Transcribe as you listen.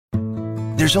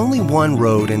There's only one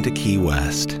road into Key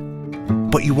West,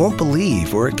 but you won't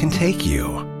believe where it can take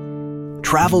you.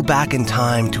 Travel back in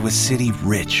time to a city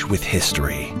rich with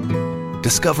history.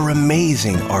 Discover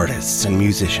amazing artists and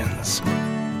musicians.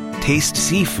 Taste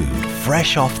seafood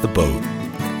fresh off the boat.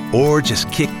 Or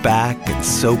just kick back and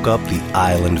soak up the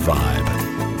island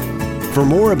vibe. For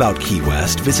more about Key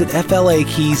West, visit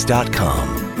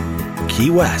flakeys.com. Key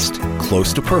West,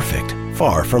 close to perfect,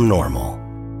 far from normal.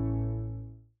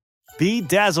 Be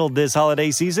dazzled this holiday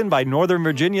season by Northern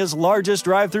Virginia's largest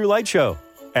drive-through light show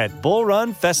at Bull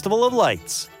Run Festival of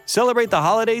Lights. Celebrate the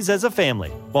holidays as a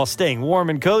family while staying warm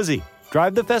and cozy.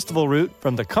 Drive the festival route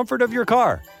from the comfort of your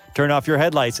car. Turn off your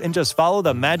headlights and just follow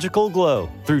the magical glow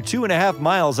through 2.5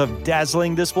 miles of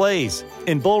dazzling displays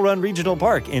in Bull Run Regional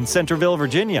Park in Centerville,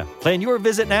 Virginia. Plan your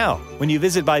visit now. When you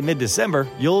visit by mid-December,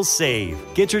 you'll save.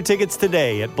 Get your tickets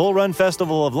today at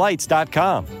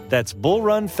bullrunfestivaloflights.com. That's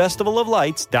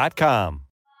bullrunfestivaloflights.com.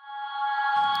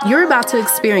 You're about to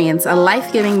experience a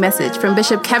life-giving message from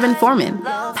Bishop Kevin Foreman,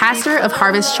 pastor of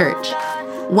Harvest Church.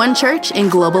 One church in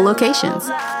global locations.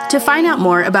 To find out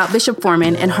more about Bishop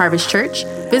Foreman and Harvest Church,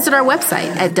 visit our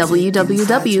website at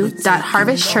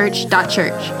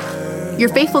www.harvestchurch.church. Your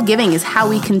faithful giving is how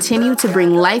we continue to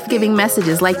bring life-giving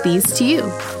messages like these to you.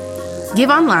 Give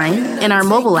online, in our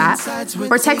mobile app,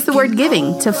 or text the word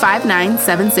giving to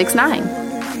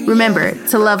 59769. Remember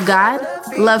to love God,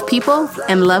 love people,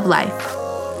 and love life.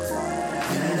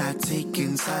 We're not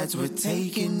taking sides, we're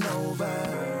taking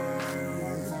over.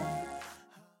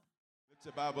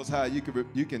 Your Bible's high. You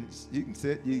can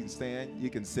sit, you can stand, you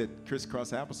can sit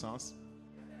crisscross applesauce.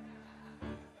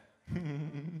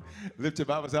 Lift your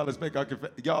Bibles out. Let's make our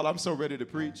confession. Y'all, I'm so ready to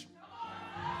preach.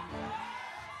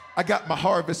 I got my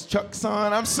Harvest Chucks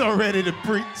on. I'm so ready to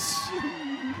preach.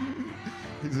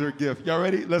 These are a gift. Y'all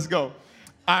ready? Let's go.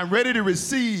 I'm ready to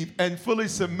receive and fully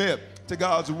submit to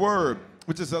God's word,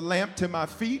 which is a lamp to my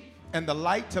feet and the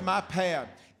light to my path.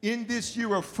 In this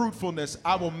year of fruitfulness,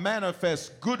 I will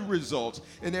manifest good results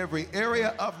in every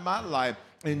area of my life.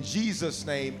 In Jesus'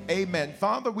 name, amen.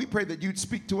 Father, we pray that you'd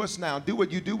speak to us now. Do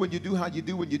what you do when you do how you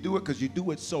do when you do it, because you do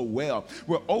it so well.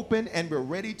 We're open and we're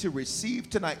ready to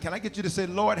receive tonight. Can I get you to say,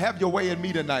 Lord, have your way in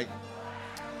me tonight?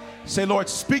 Say, Lord,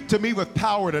 speak to me with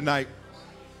power tonight.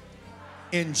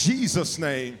 In Jesus'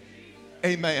 name,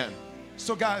 amen.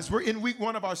 So, guys, we're in week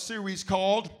 1 of our series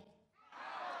called...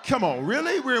 Come on,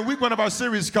 really? We're in week 1 of our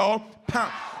series called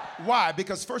Power. Why?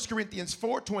 Because 1 Corinthians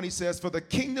 4:20 says, for the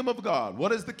kingdom of God.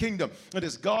 What is the kingdom? It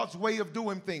is God's way of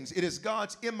doing things. It is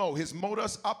God's MO, his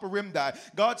modus operandi.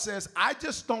 God says, I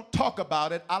just don't talk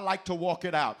about it. I like to walk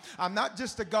it out. I'm not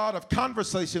just a God of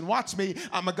conversation. Watch me.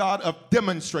 I'm a God of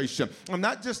demonstration. I'm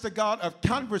not just a God of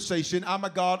conversation. I'm a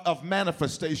God of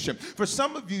manifestation. For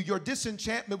some of you, your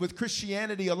disenchantment with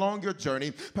Christianity along your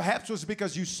journey perhaps was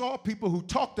because you saw people who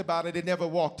talked about it and never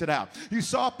walked it out. You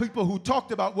saw people who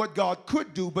talked about what God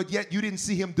could do, but yet you didn't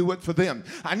see him do it for them.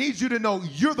 I need you to know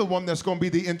you're the one that's going to be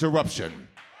the interruption.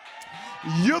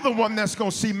 You're the one that's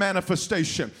going to see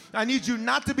manifestation. I need you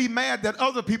not to be mad that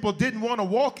other people didn't want to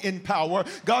walk in power.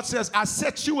 God says, I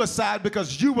set you aside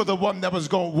because you were the one that was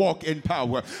going to walk in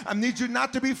power. I need you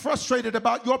not to be frustrated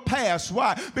about your past.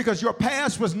 Why? Because your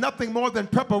past was nothing more than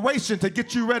preparation to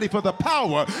get you ready for the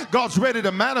power God's ready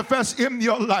to manifest in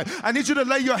your life. I need you to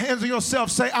lay your hands on yourself.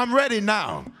 Say, I'm ready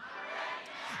now.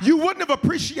 You wouldn't have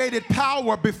appreciated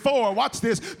power before, watch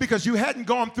this, because you hadn't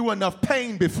gone through enough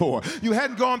pain before. You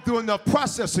hadn't gone through enough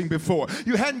processing before.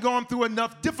 You hadn't gone through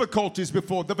enough difficulties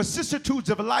before. The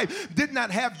vicissitudes of life did not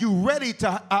have you ready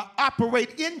to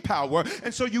operate in power,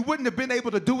 and so you wouldn't have been able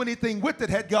to do anything with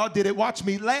it had God did it, watch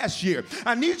me, last year.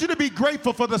 I need you to be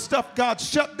grateful for the stuff God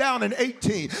shut down in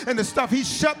 18, and the stuff he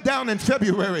shut down in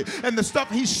February, and the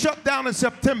stuff he shut down in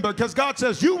September, because God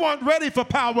says you weren't ready for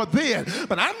power then,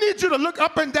 but I need you to look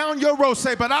up and down your row,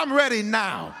 say, but I'm ready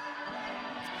now.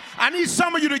 I need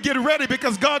some of you to get ready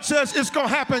because God says it's going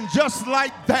to happen just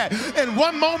like that. In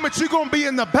one moment, you're going to be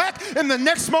in the back. In the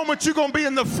next moment, you're going to be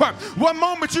in the front. One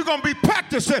moment, you're going to be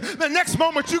practicing. The next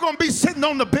moment, you're going to be sitting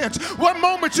on the bench. One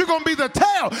moment, you're going to be the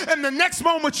tail. And the next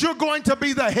moment, you're going to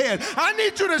be the head. I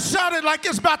need you to shout it like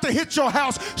it's about to hit your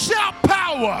house. Shout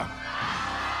power.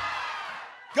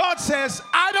 God says,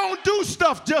 I don't do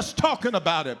stuff just talking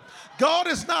about it. God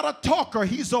is not a talker,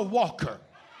 he's a walker.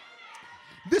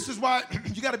 This is why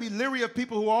you got to be leery of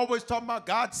people who are always talking about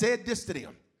God said this to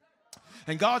them.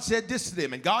 And God said this to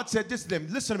them. And God said this to them.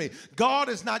 Listen to me. God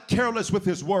is not careless with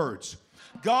his words.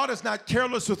 God is not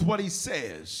careless with what he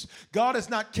says. God is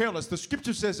not careless. The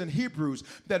scripture says in Hebrews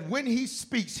that when he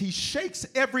speaks, he shakes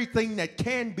everything that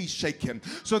can be shaken,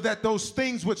 so that those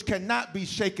things which cannot be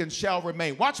shaken shall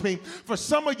remain. Watch me. For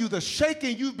some of you, the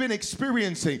shaking you've been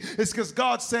experiencing is because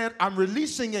God said, I'm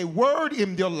releasing a word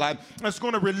in your life that's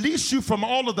going to release you from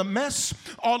all of the mess,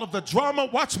 all of the drama.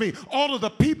 Watch me. All of the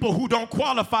people who don't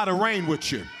qualify to reign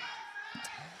with you.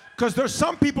 Because there's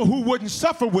some people who wouldn't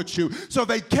suffer with you, so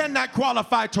they cannot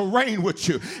qualify to reign with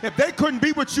you. If they couldn't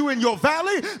be with you in your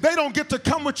valley, they don't get to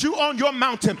come with you on your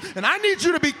mountain. And I need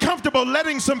you to be comfortable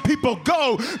letting some people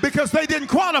go because they didn't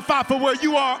qualify for where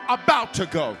you are about to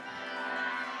go.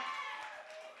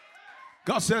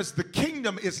 God says the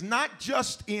kingdom is not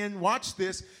just in, watch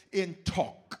this, in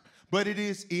talk, but it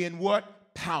is in what?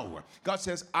 Power. God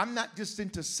says, I'm not just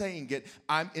into saying it,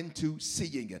 I'm into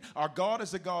seeing it. Our God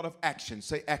is a God of action.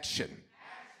 Say action.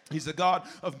 He's a God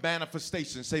of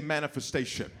manifestation. Say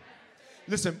manifestation.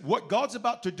 Listen, what God's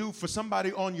about to do for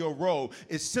somebody on your row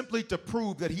is simply to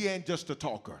prove that he ain't just a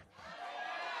talker.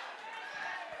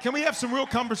 Can we have some real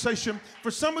conversation? For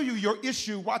some of you, your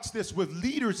issue, watch this, with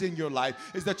leaders in your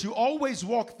life is that you always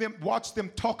watch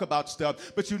them talk about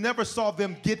stuff, but you never saw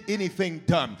them get anything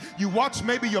done. You watch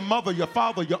maybe your mother, your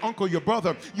father, your uncle, your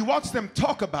brother. You watch them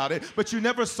talk about it, but you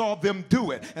never saw them do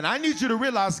it. And I need you to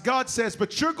realize God says,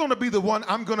 but you're going to be the one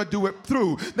I'm going to do it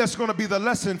through. That's going to be the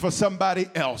lesson for somebody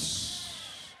else.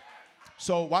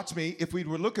 So watch me. If we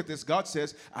were to look at this, God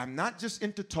says, I'm not just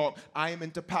into talk, I am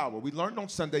into power. We learned on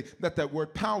Sunday that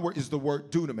word power is the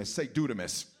word dunamis. Say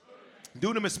dunamis.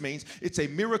 Dunamis means it's a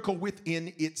miracle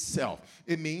within itself.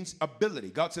 It means ability.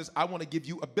 God says, I want to give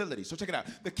you ability. So check it out.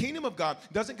 The kingdom of God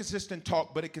doesn't consist in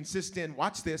talk, but it consists in,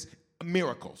 watch this,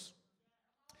 miracles.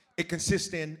 It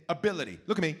consists in ability.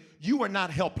 Look at me. You are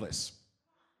not helpless.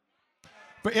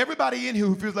 For everybody in here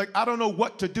who feels like, I don't know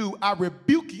what to do, I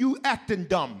rebuke you acting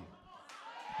dumb.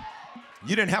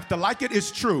 You didn't have to like it.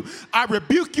 It's true. I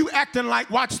rebuke you acting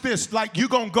like, watch this, like you're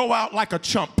going to go out like a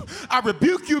chump. I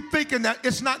rebuke you thinking that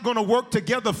it's not going to work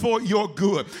together for your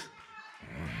good.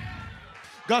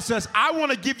 God says, I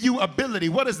want to give you ability.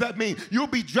 What does that mean? You'll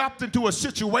be dropped into a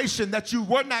situation that you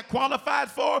were not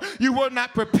qualified for, you were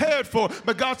not prepared for.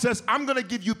 But God says, I'm going to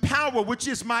give you power, which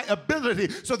is my ability,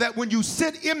 so that when you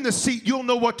sit in the seat, you'll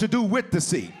know what to do with the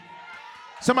seat.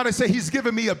 Somebody say, he's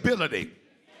given me ability.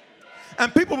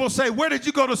 And people will say, where did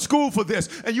you go to school for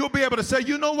this? And you'll be able to say,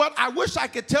 you know what? I wish I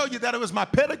could tell you that it was my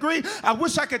pedigree. I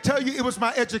wish I could tell you it was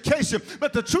my education.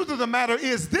 But the truth of the matter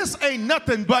is this ain't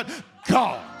nothing but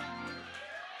God.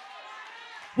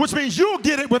 Which means you'll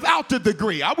get it without the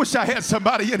degree. I wish I had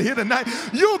somebody in here tonight.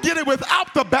 You'll get it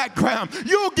without the background.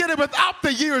 You'll get it without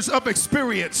the years of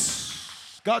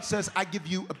experience. God says, I give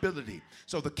you ability.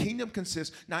 So the kingdom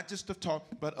consists not just of talk,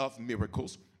 but of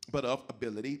miracles, but of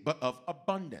ability, but of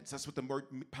abundance. That's what the word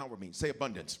power means. Say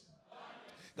abundance.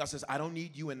 God says, I don't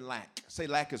need you in lack. Say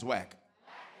lack is whack.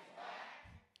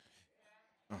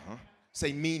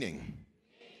 Say meaning.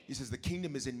 He says the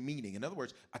kingdom is in meaning. In other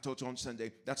words, I told you on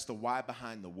Sunday, that's the why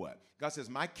behind the what. God says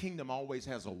my kingdom always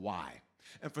has a why.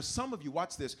 And for some of you,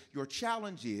 watch this, your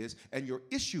challenge is, and your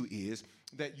issue is,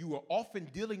 that you are often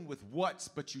dealing with what's,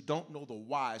 but you don't know the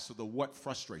why, so the what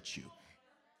frustrates you.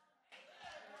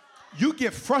 You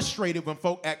get frustrated when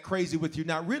folk act crazy with you,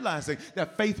 not realizing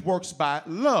that faith works by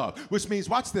love, which means,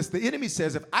 watch this, the enemy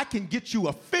says, if I can get you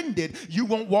offended, you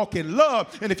won't walk in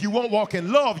love, and if you won't walk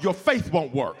in love, your faith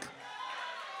won't work.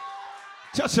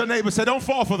 Touch your neighbor, say, don't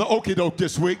fall for the okie doke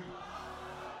this week.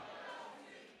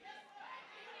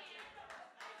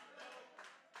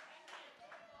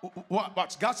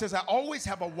 Watch. God says, I always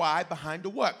have a why behind a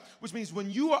what, which means when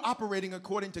you are operating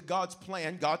according to God's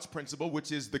plan, God's principle,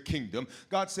 which is the kingdom,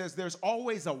 God says there's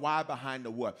always a why behind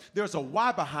the what. There's a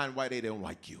why behind why they don't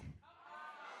like you.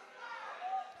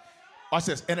 Watch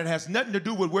this. And it has nothing to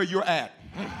do with where you're at.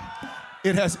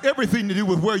 It has everything to do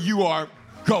with where you are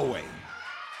going.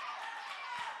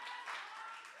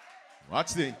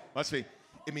 Watch me.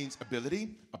 It means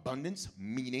ability, abundance,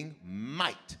 meaning,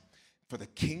 might. For the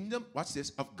kingdom, watch this,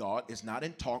 of God is not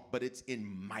in talk, but it's in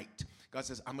might. God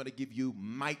says, I'm going to give you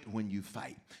might when you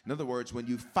fight. In other words, when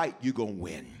you fight, you're going to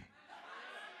win.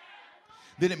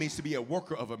 Then it means to be a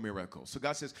worker of a miracle. So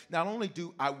God says, not only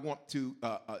do I want to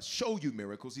show you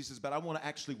miracles, he says, but I want to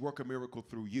actually work a miracle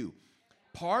through you.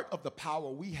 Part of the power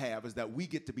we have is that we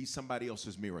get to be somebody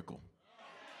else's miracle.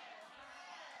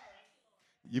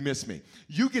 You missed me.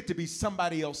 You get to be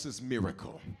somebody else's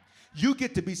miracle. You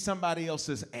get to be somebody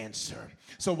else's answer.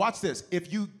 So watch this. If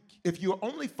you're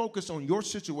only focused on your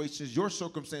situations, your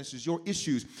circumstances, your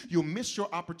issues, you'll miss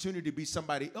your opportunity to be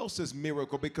somebody else's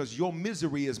miracle because your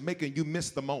misery is making you miss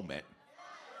the moment.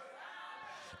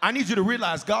 I need you to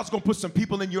realize God's going to put some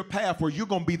people in your path where you're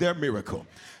going to be their miracle.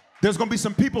 There's going to be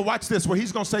some people, watch this, where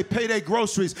he's going to say, pay their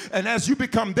groceries. And as you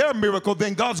become their miracle,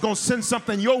 then God's going to send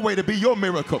something your way to be your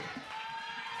miracle.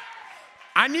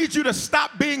 I need you to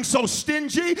stop being so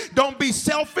stingy. Don't be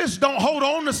selfish. Don't hold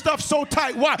on to stuff so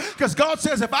tight. Why? Because God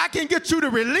says, if I can get you to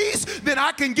release, then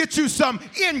I can get you some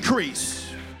increase.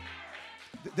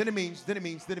 Then it means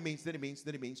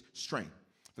strength.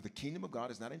 For the kingdom of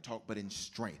God is not in talk, but in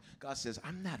strength. God says,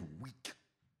 I'm not weak.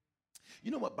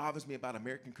 You know what bothers me about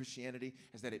American Christianity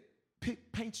is that it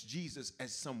paints Jesus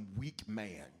as some weak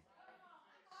man.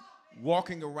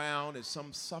 Walking around as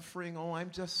some suffering. Oh, I'm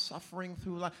just suffering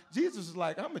through life. Jesus is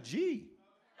like, I'm a G.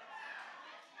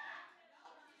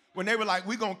 When they were like,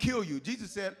 we're going to kill you,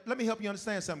 Jesus said, let me help you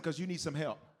understand something because you need some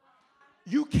help.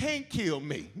 You can't kill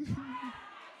me.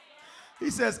 He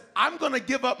says, I'm going to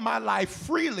give up my life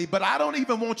freely, but I don't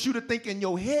even want you to think in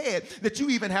your head that you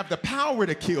even have the power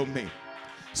to kill me.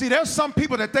 See, there's some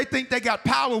people that they think they got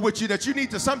power with you that you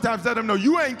need to sometimes let them know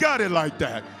you ain't got it like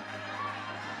that.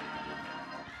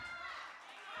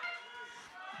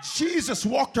 Jesus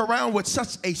walked around with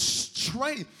such a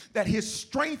strength that his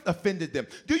strength offended them.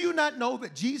 Do you not know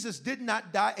that Jesus did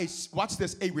not die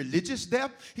a religious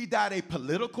death? He died a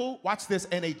political, watch this,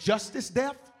 and a justice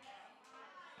death.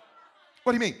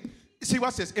 What do you mean? See,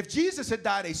 watch this. If Jesus had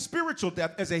died a spiritual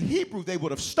death as a Hebrew, they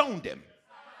would have stoned him.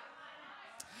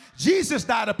 Jesus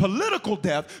died a political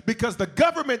death because the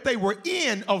government they were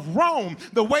in of Rome,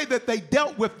 the way that they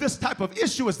dealt with this type of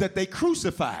issue is that they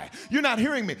crucify. You're not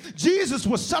hearing me. Jesus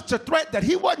was such a threat that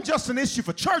he wasn't just an issue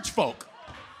for church folk.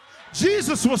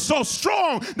 Jesus was so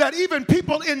strong that even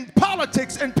people in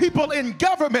politics and people in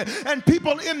government and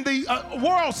people in the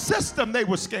world system, they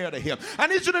were scared of him. I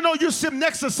need you to know you're sitting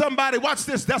next to somebody, watch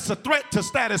this, that's a threat to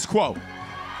status quo.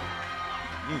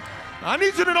 I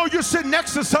need you to know you're sitting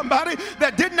next to somebody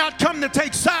that did not come to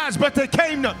take sides, but they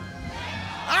came to.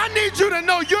 I need you to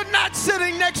know you're not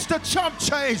sitting next to chump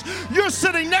change. You're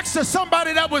sitting next to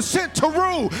somebody that was sent to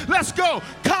rule. Let's go,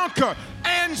 conquer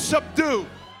and subdue.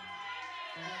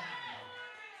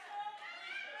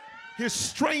 His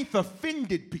strength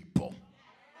offended people.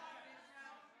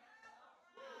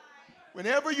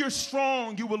 Whenever you're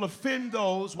strong, you will offend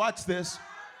those, watch this,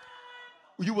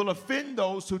 you will offend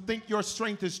those who think your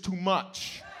strength is too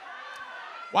much.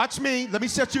 Watch me, let me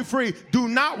set you free. Do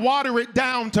not water it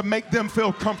down to make them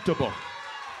feel comfortable.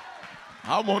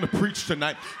 I want to preach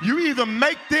tonight. You either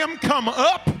make them come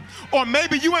up or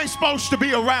maybe you ain't supposed to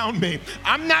be around me.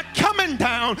 I'm not coming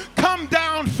down. Come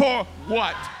down for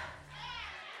what?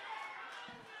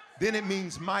 Then it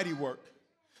means mighty work.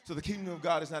 So the kingdom of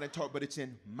God is not in talk, but it's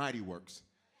in mighty works.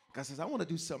 God says, I want to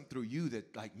do something through you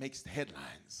that like makes the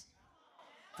headlines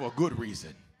for a good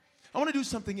reason. I want to do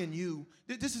something in you.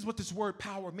 This is what this word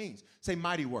power means. Say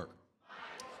mighty work.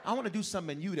 I want to do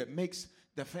something in you that makes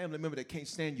the family member that can't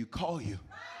stand you call you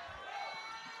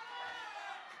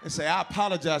and say, I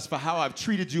apologize for how I've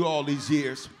treated you all these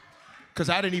years because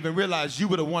I didn't even realize you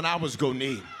were the one I was going to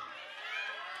need.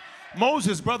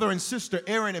 Moses' brother and sister,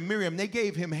 Aaron and Miriam, they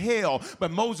gave him hell, but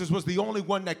Moses was the only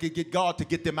one that could get God to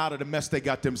get them out of the mess they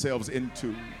got themselves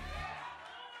into.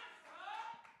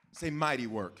 Say mighty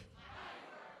work.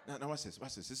 Now watch this,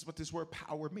 watch this. This is what this word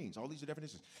power means. All these are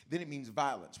definitions. Then it means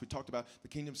violence. We talked about the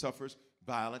kingdom suffers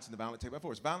violence and the violent take by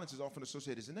force. Violence is often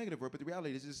associated as a negative word, but the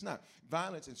reality is it's not.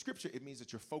 Violence in scripture, it means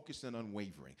that you're focused and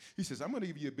unwavering. He says, I'm going to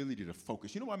give you the ability to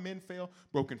focus. You know why men fail?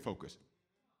 Broken focus.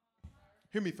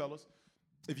 Hear me, fellas.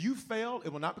 If you fail,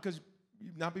 it will not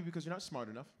be because you're not smart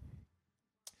enough.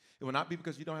 It will not be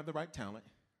because you don't have the right talent.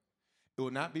 It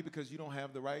will not be because you don't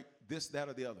have the right this, that,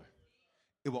 or the other.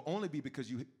 It will only be because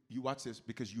you watch this,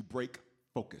 because you break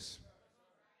focus.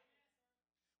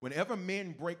 Whenever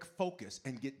men break focus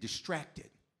and get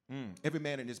distracted, every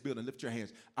man in this building, lift your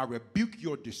hands. I rebuke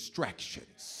your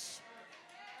distractions.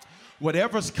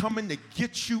 Whatever's coming to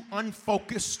get you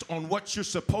unfocused on what you're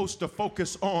supposed to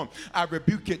focus on, I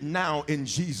rebuke it now in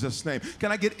Jesus' name.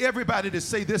 Can I get everybody to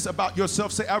say this about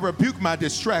yourself? Say, I rebuke my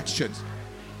distractions.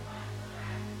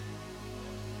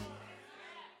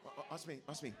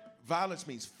 Watch me. Violence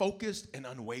means focused and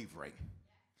unwavering.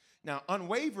 Now,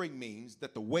 unwavering means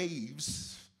that the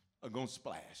waves are going to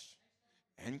splash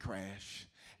and crash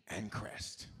and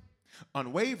crest.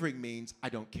 Unwavering means I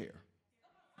don't care.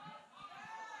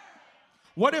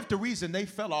 What if the reason they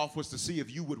fell off was to see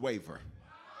if you would waver?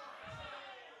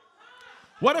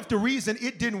 What if the reason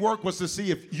it didn't work was to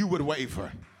see if you would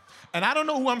waver? And I don't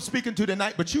know who I'm speaking to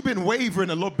tonight, but you've been wavering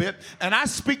a little bit, and I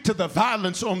speak to the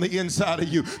violence on the inside of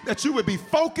you, that you would be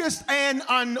focused and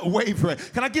unwavering.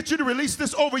 Can I get you to release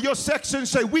this over your section?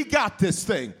 Say, we got this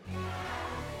thing.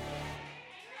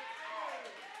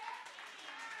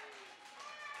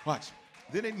 Watch.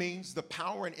 Then it means the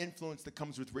power and influence that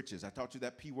comes with riches. I taught you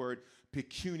that P word,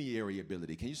 pecuniary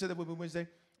ability. Can you say that with me Wednesday?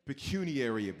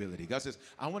 Pecuniary ability. God says,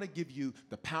 I want to give you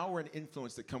the power and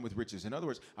influence that come with riches. In other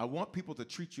words, I want people to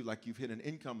treat you like you've hit an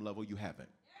income level you haven't.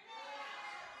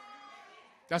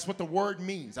 That's what the word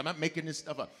means. I'm not making this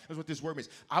stuff up. That's what this word means.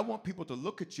 I want people to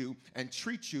look at you and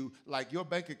treat you like your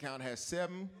bank account has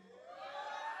 7,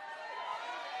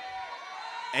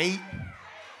 8.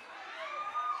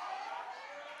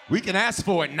 We can ask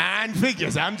for it 9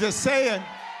 figures. I'm just saying.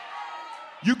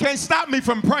 You can't stop me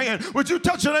from praying. Would you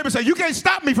touch your neighbor and say, you can't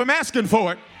stop me from asking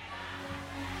for it?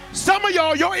 Some of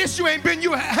y'all, your issue ain't been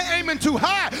you aiming too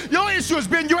high. Your issue has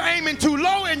been you're aiming too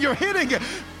low and you're hitting it.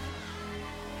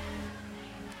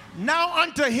 Now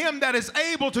unto him that is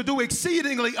able to do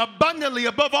exceedingly abundantly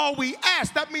above all we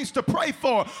ask. That means to pray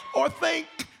for or think.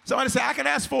 Somebody say, I can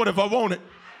ask for it if I want it.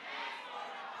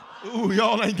 Ooh,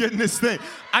 y'all ain't getting this thing.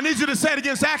 I need you to say it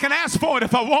again. Say, I can ask for it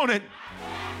if I want it.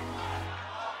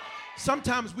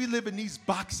 Sometimes we live in these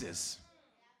boxes.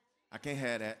 I can't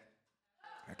have that.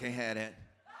 I can't have that.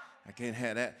 I can't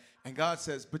have that. And God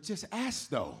says, but just ask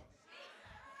though.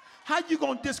 How you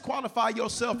going to disqualify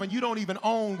yourself and you don't even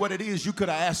own what it is you could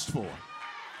have asked for?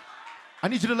 I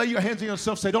need you to lay your hands on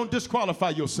yourself. Say, don't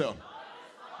disqualify yourself.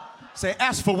 Say,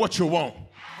 ask for what you want.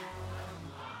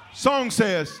 Song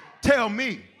says, tell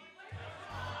me.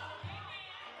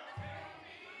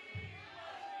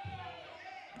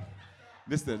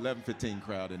 This is the 11:15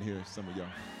 crowd in here, some of y'all.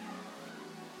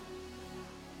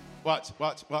 Watch.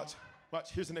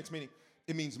 Here's the next meaning.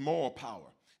 It means moral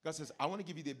power. God says, I want to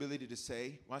give you the ability to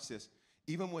say, watch this,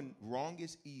 even when wrong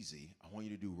is easy, I want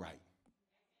you to do right.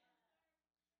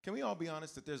 Can we all be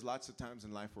honest that there's lots of times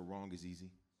in life where wrong is easy?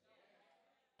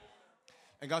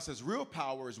 And God says, real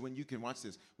power is when you can, watch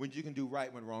this, when you can do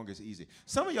right when wrong is easy.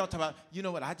 Some of y'all talk about, you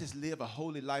know what, I just live a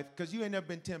holy life because you ain't never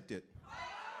been tempted.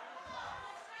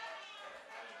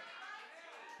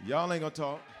 Y'all ain't gonna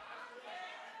talk.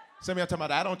 Some of y'all talking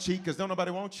about, I don't cheat because don't nobody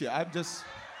want you. I'm just.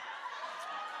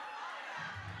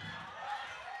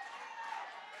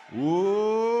 Ooh,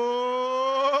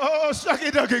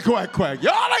 shucky ducky quack quack.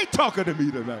 Y'all ain't talking to me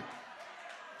tonight.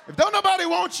 If don't nobody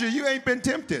want you, you ain't been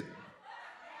tempted.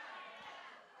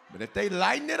 But if they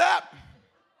lighten it up,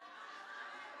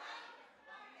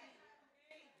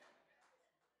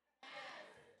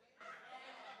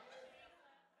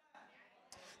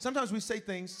 sometimes you say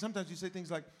things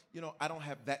like, you know, I don't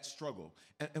have that struggle.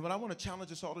 And what I want to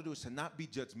challenge us all to do is to not be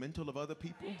judgmental of other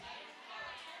people.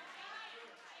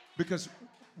 Because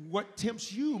what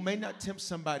tempts you may not tempt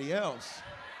somebody else.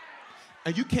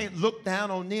 And you can't look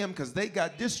down on them because they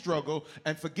got this struggle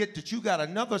and forget that you got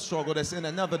another struggle that's in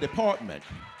another department.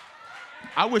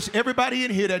 I wish everybody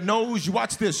in here that knows, you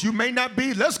watch this, you may not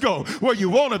be, let's go, where you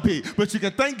want to be, but you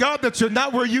can thank God that you're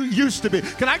not where you used to be.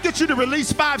 Can I get you to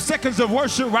release 5 seconds of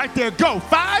worship right there? Go.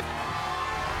 5,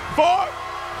 4,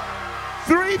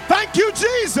 3, thank you,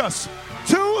 Jesus.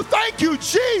 2, thank you,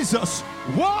 Jesus.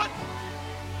 1,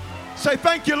 say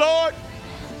thank you, Lord.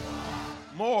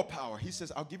 More power. He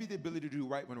says, I'll give you the ability to do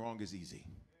right when wrong is easy.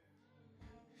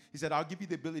 He said, I'll give you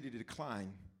the ability to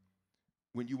decline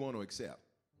when you want to accept.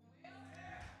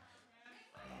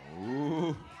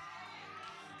 Ooh.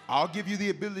 I'll give you the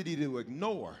ability to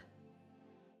ignore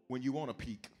when you want to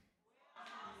peek.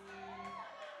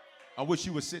 I wish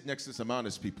you would sit next to some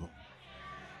honest people.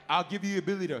 I'll give you the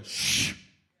ability to shh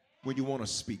when you want to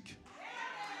speak.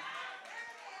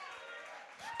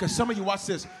 Because some of you, watch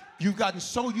this, you've gotten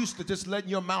so used to just letting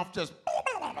your mouth just.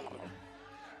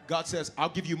 God says, I'll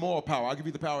give you more power. I'll give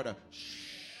you the power to shh.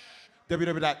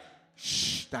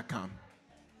 www.shh.com.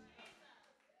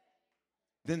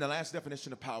 Then the last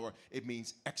definition of power, it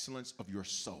means excellence of your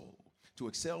soul. To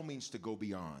excel means to go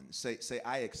beyond. Say,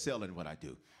 I excel in what I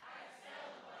do.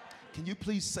 Can you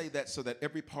please say that so that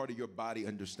every part of your body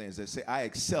understands that? Say, I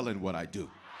excel in what I do.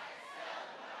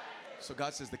 So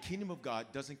God says the kingdom of God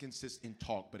doesn't consist in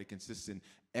talk, but it consists in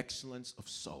excellence of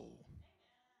soul.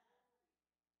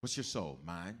 What's your soul?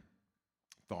 Mind,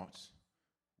 thoughts,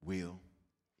 will,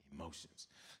 emotions.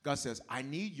 God says, I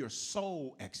need your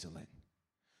soul excellent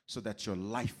so that your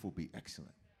life will be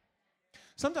excellent.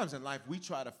 Sometimes in life, we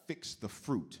try to fix the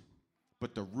fruit,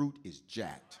 but the root is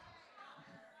jacked.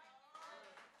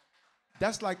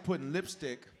 That's like putting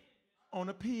lipstick on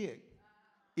a pig.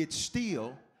 It's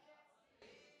still.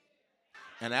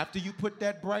 And after you put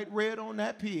that bright red on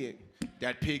that pig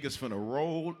is finna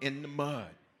roll in the mud.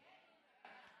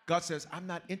 God says, I'm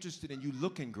not interested in you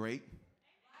looking great.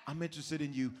 I'm interested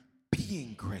in you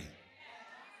being great.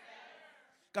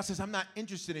 God says, I'm not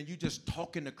interested in you just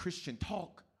talking the Christian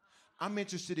talk. I'm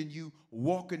interested in you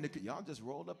walking the, y'all just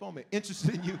rolled up on me.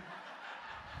 Interested in you.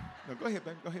 No, go ahead,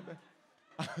 man.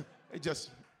 They just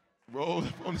rolled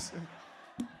up on us.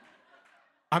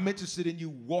 I'm interested in you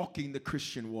walking the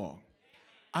Christian walk.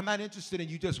 I'm not interested in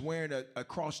you just wearing a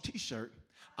cross t-shirt.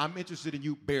 I'm interested in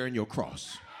you bearing your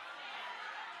cross.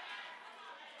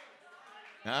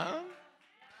 Huh?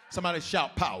 Somebody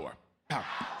shout power. Power.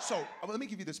 So let me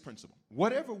give you this principle.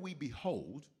 Whatever we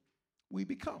behold, we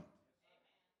become.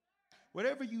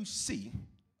 Whatever you see,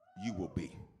 you will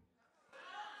be.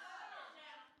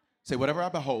 Say, whatever I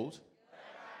behold,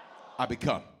 I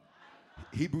become.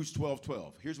 Hebrews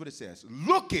 12:12. Here's what it says.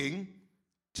 Looking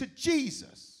to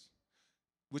Jesus,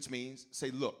 which means,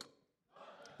 say, look.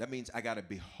 That means I got to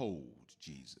behold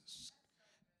Jesus.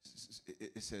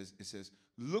 It says,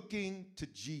 looking to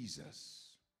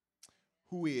Jesus,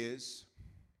 who is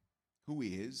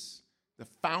the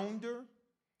founder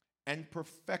and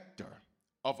perfecter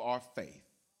of our faith.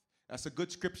 That's a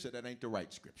good scripture. That ain't the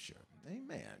right scripture.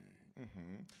 Amen.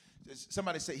 Mm-hmm.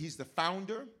 Somebody say he's the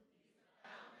founder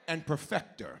and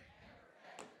perfecter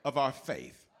of our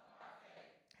faith.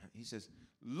 He says,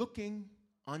 looking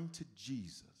unto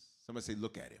Jesus. Somebody say,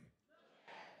 look at him.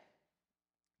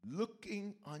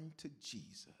 Looking unto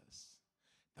Jesus,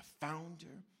 the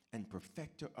founder and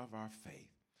perfecter of our faith,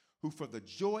 who for the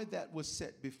joy that was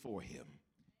set before him,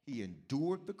 he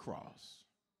endured the cross.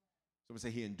 Somebody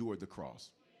say he endured the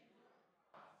cross.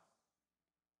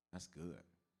 That's good.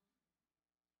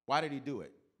 Why did he do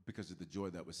it? Because of the joy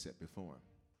that was set before him.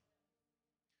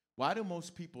 Why do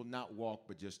most people not walk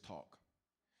but just talk?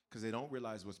 Because they don't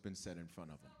realize what's been said in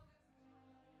front of them.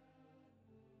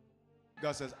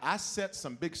 God says, I set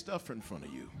some big stuff in front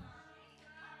of you.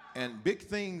 And big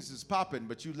things is popping,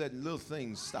 but you letting little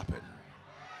things stop it.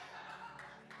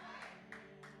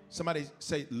 Somebody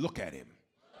say, look at him.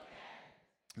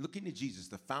 Looking to Jesus,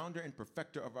 the founder and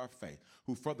perfecter of our faith,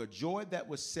 who for the joy that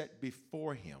was set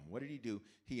before him, what did he do?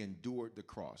 He endured the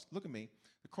cross. Look at me.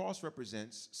 The cross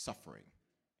represents suffering.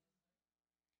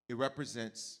 It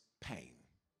represents pain.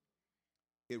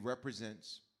 It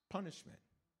represents punishment.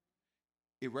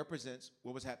 It represents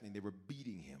what was happening. They were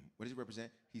beating him. What does it represent?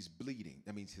 He's bleeding.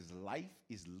 That means his life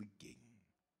is leaking.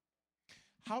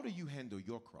 How do you handle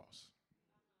your cross?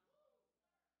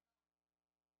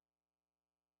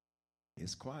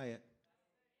 It's quiet.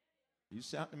 You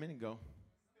shout a minute ago.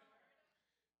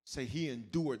 Say, he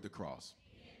endured the cross.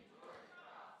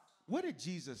 What did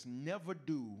Jesus never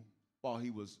do while he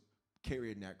was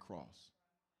carrying that cross?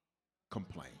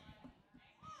 Complain.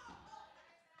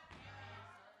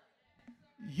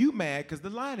 You mad because the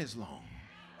line is long.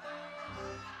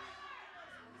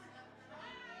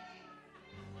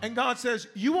 And God says,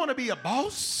 you want to be a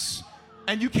boss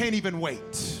and you can't even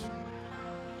wait.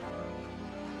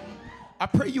 I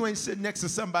pray you ain't sitting next to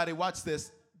somebody, watch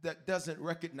this, that doesn't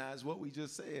recognize what we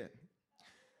just said.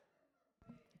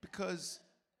 Because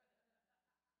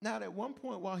now at one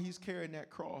point while he's carrying that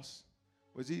cross,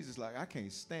 was Jesus like, I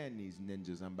can't stand these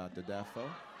ninjas I'm about to die for.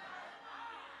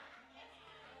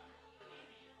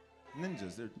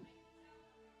 Ninjas,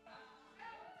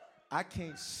 I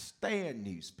can't stand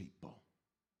these people.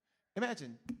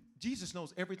 Imagine, Jesus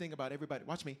knows everything about everybody.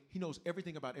 Watch me. He knows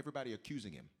everything about everybody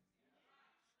accusing him.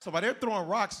 So while they're throwing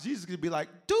rocks, Jesus could be like,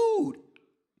 dude,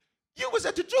 you was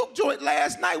at the juke joint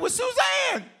last night with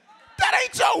Suzanne. That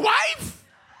ain't your wife.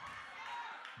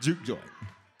 Juke joint.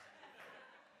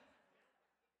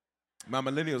 My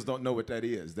millennials don't know what that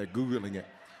is. They're Googling it.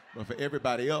 But for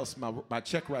everybody else, my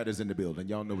check writer's in the building.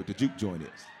 Y'all know what the juke joint is.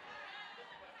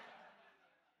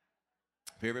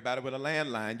 For everybody with a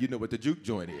landline, you know what the juke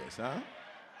joint is, huh?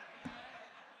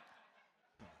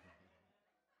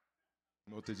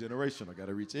 Multi-generational, got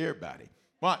to reach everybody.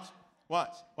 Watch.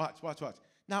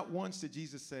 Not once did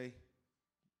Jesus say,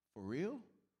 for real?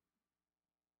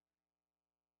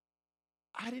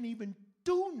 I didn't even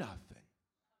do nothing.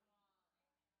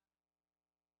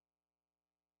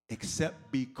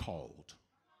 Except be called.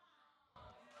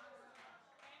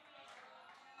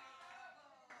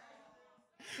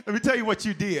 Let me tell you what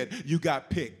you did. You got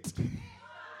picked.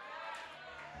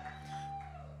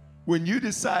 When you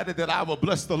decided that I will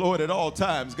bless the Lord at all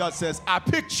times, God says, I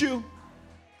picked you.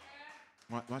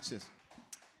 Watch this.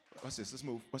 Watch this. Let's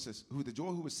move. Watch this. Who the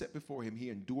joy who was set before him, he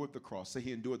endured the cross. Say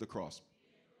he endured the cross.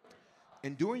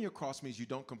 Enduring your cross means you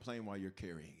don't complain while you're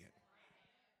carrying it.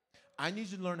 I need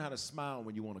you to learn how to smile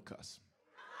when you want to cuss.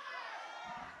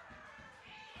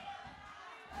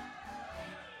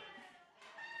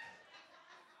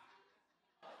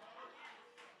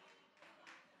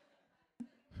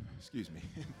 Excuse me.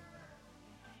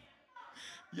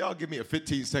 Y'all give me a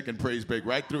 15-second praise break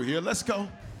right through here. Let's go.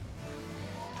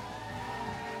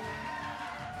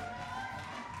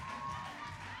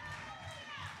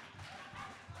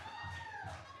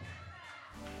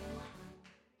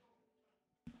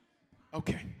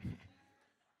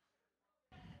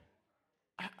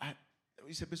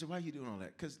 You said, Bishop, why are you doing all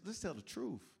that? Because let's tell the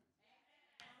truth.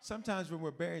 Sometimes when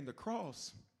we're bearing the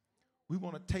cross, we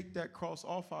want to take that cross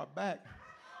off our back,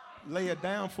 lay it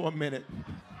down for a minute,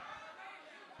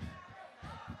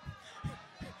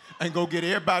 and go get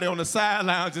everybody on the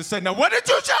sidelines and say, now what did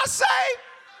you just say?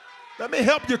 Let me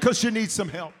help you because you need some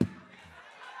help.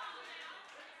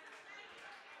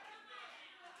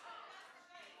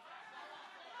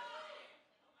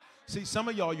 See, some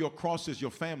of y'all, your cross is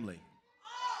your family.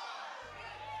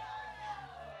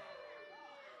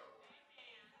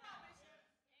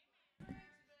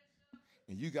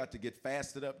 And you got to get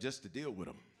fasted up just to deal with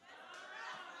them.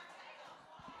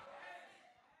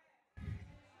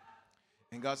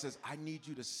 And God says, I need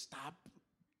you to stop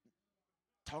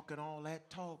talking all that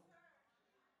talk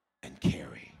and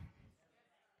carry.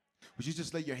 Would you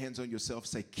just lay your hands on yourself,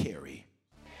 say carry.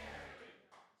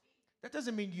 That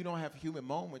doesn't mean you don't have human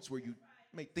moments where you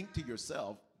may think to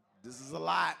yourself, this is a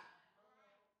lot.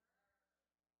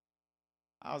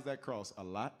 How's that cross? A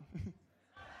lot?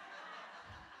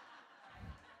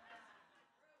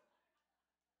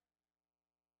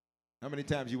 How many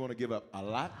times you want to give up? A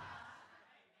lot?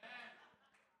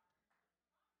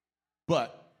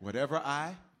 But whatever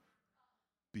I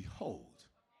behold,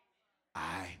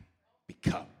 I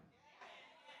become.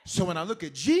 So when I look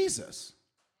at Jesus,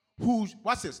 who's,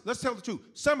 watch this, let's tell the truth.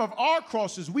 Some of our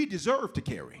crosses we deserve to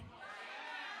carry.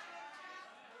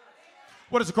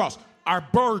 What is the cross? Our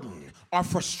burden, our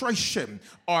frustration,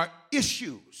 our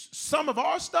issues. Some of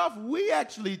our stuff we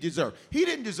actually deserve. He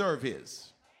didn't deserve his.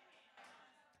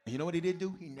 And you know what he did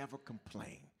do? He never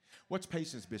complained. What's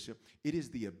patience, Bishop? It is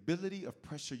the ability of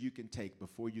pressure you can take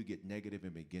before you get negative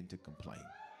and begin to complain.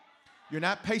 You're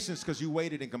not patient because you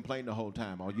waited and complained the whole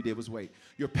time. All you did was wait.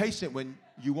 You're patient when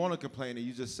you want to complain and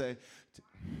you just say,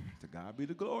 to God be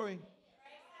the glory.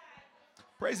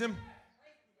 Praise him.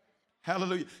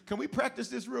 Hallelujah. Can we practice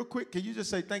this real quick? Can you just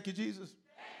say, thank you, Jesus?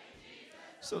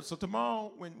 So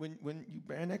tomorrow, when you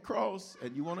bear that cross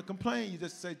and you want to complain, you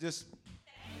just say,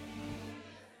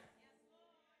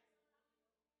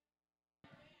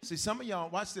 See, some of y'all,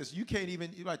 watch this. You can't even,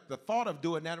 like, the thought of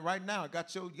doing that right now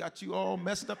got you all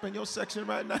messed up in your section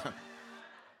right now.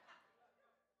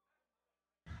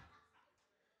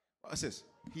 Watch this.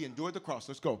 He endured the cross.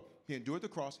 Let's go. He endured the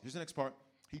cross. Here's the next part.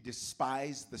 He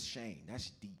despised the shame. That's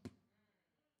deep.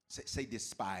 Say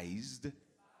despised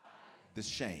the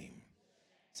shame.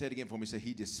 Say it again for me. Say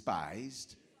he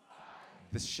despised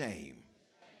the shame.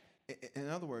 In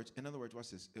other words,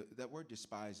 watch this. That word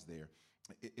despised there,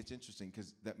 it's interesting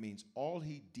because that means all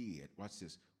he did, watch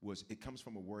this, was it comes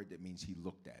from a word that means he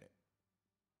looked at it.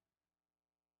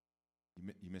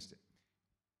 You missed it.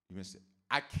 You missed it.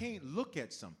 I can't look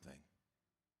at something,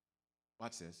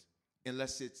 watch this,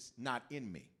 unless it's not in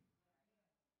me.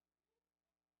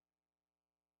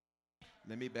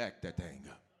 Let me back that thing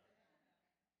up.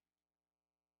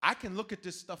 I can look at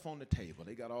this stuff on the table.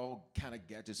 They got all kind of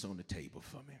gadgets on the table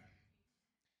for me.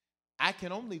 I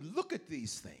can only look at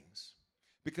these things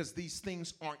because these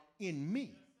things aren't in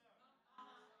me.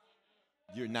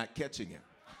 You're not catching it.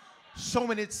 So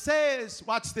when it says,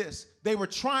 watch this, they were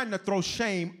trying to throw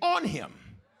shame on him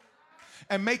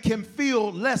and make him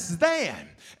feel less than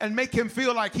and make him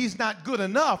feel like he's not good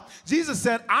enough. Jesus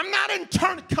said, I'm not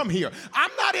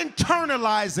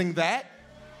internalizing that.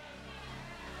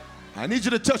 I need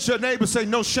you to touch your neighbor and say,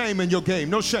 no shame in your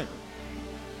game, no shame.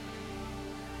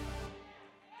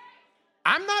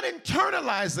 I'm not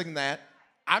internalizing that.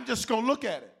 I'm just going to look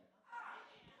at it.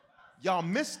 Y'all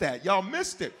missed that. Y'all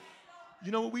missed it.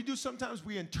 You know what we do sometimes?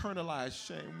 We internalize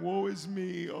shame. Woe is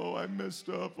me. Oh, I messed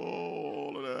up. Oh,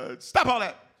 all of that. Stop all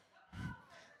that.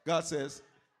 God says,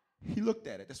 he looked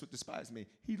at it. That's what despised me.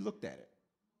 He looked at it.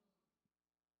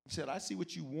 He said, I see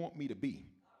what you want me to be.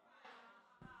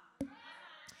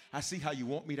 I see how you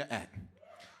want me to act.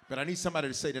 But I need somebody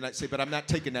to say tonight, but I'm not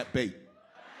taking that bait.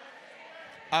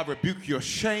 I rebuke your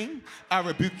shame. I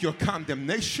rebuke your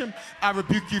condemnation. I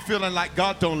rebuke you feeling like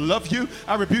God don't love you.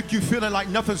 I rebuke you feeling like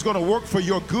nothing's going to work for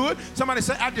your good. Somebody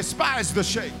say, I despise the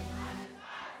shame.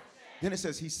 Then it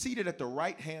says, he's seated at the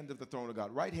right hand of the throne of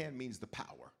God. Right hand means the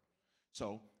power.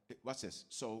 So, watch this.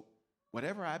 So,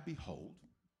 whatever I behold,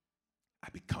 I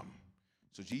become.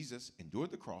 So, Jesus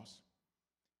endured the cross.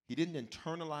 He didn't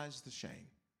internalize the shame.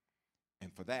 And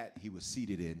for that, he was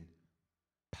seated in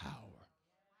power.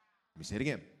 Let me say it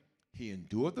again. He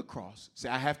endured the cross. Say,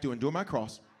 I have to endure my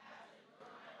cross.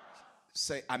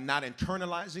 Say, I'm not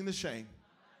internalizing the shame.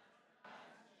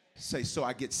 Say, so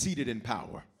I get seated in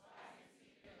power.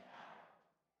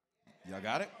 Y'all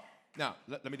got it? Now,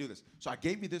 let me do this. So I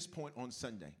gave you this point on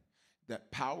Sunday, that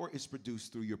power is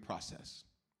produced through your process.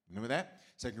 Remember that?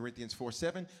 2 Corinthians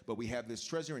 4:7, but we have this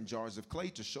treasure in jars of clay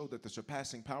to show that the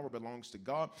surpassing power belongs to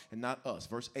God and not us.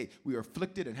 Verse 8, we are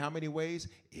afflicted in how many ways?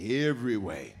 Every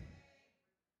way.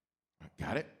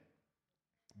 Got it?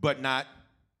 But not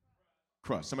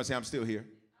crushed. Somebody say, I'm still here.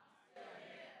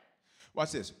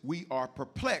 Watch this. We are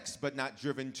perplexed, but not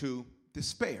driven to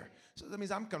despair. So that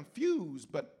means I'm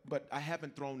confused, but I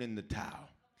haven't thrown in the towel.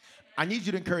 I need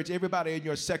you to encourage everybody in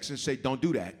your section to say, don't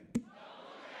do that.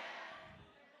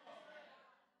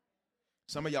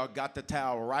 Some of y'all got the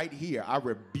towel right here. I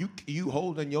rebuke you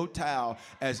holding your towel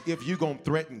as if you're going to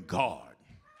threaten God.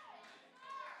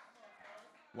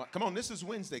 Well, come on, this is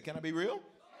Wednesday. Can I be real?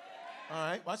 All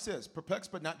right, watch this.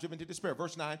 Perplexed but not driven to despair.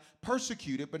 Verse 9,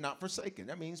 persecuted but not forsaken.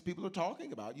 That means people are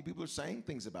talking about you. People are saying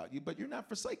things about you, but you're not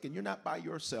forsaken. You're not by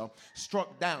yourself.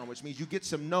 Struck down, which means you get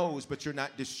some no's, but you're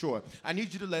not destroyed. I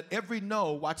need you to let every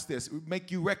no, watch this, make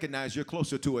you recognize you're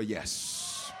closer to a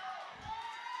yes.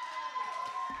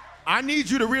 I need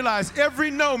you to realize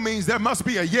every no means there must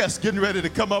be a yes getting ready to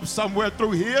come up somewhere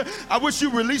through here. I wish you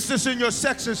release this in your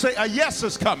section. Say, a yes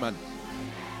is coming.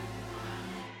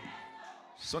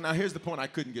 So now here's the point I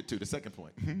couldn't get to, the second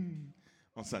point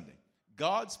on Sunday.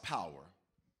 God's power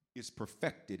is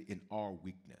perfected in our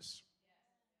weakness.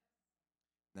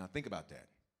 Now think about that.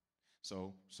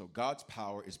 So God's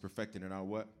power is perfected in our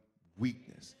what?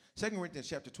 Weakness. 2 Corinthians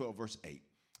chapter 12, verse 8.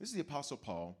 This is the Apostle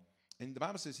Paul. And the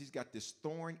Bible says he's got this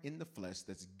thorn in the flesh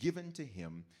that's given to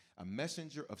him, a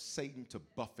messenger of Satan to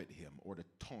buffet him or to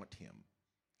taunt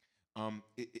him.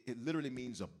 It literally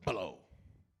means a blow.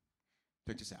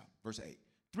 Check this out. Verse 8.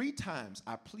 3 times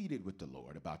I pleaded with the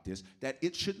Lord about this, that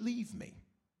it should leave me.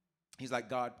 He's like,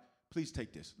 God, please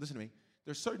take this. Listen to me.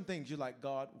 There's certain things you're like,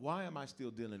 God, why am I still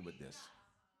dealing with this?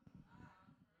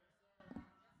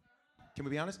 Can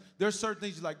we be honest? There's certain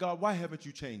things you're like, God, why haven't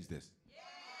you changed this?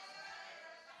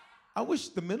 I wish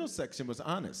the middle section was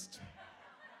honest.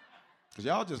 Because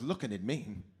y'all just looking at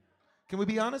me. Can we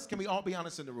be honest? Can we all be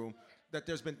honest in the room? That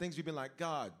there's been things we've been like,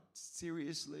 God,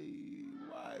 seriously,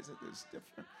 why isn't this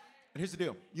different? And here's the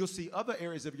deal. You'll see other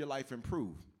areas of your life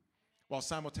improve while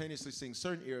simultaneously seeing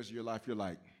certain areas of your life you're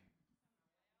like.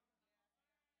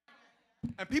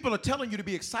 And people are telling you to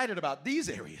be excited about these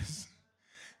areas,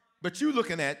 but you're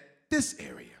looking at this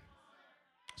area.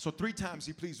 So 3 times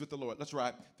he pleads with the Lord. That's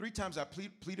right. 3 times I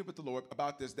pleaded with the Lord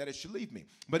about this, that it should leave me.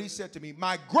 But he said to me,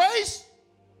 my grace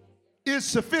is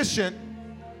sufficient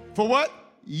for what?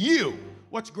 You.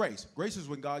 What's grace? Grace is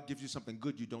when God gives you something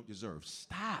good you don't deserve.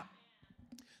 Stop.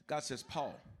 God says,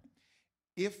 Paul,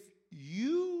 if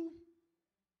you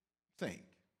think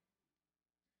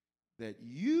that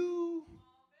you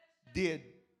did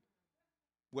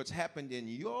what's happened in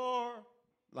your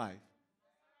life,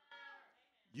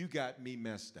 you got me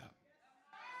messed up.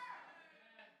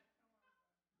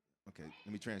 Okay,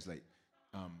 let me translate.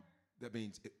 That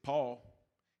means, Paul,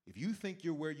 if you think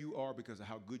you're where you are because of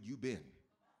how good you've been,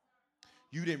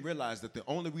 you didn't realize that the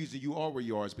only reason you are where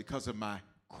you are is because of my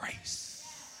grace.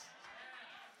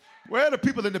 Where are the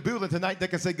people in the building tonight that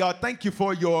can say, God, thank you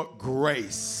for your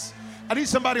grace? I need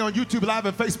somebody on YouTube Live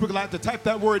and Facebook Live to type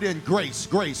that word in, grace,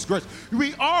 grace, grace.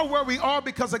 We are where we are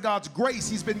because of God's grace.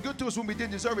 He's been good to us when we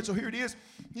didn't deserve it. So here it is.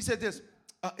 He said this.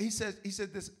 He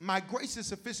said this. My grace is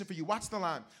sufficient for you. Watch the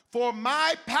line. For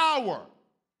my power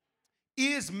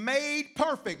is made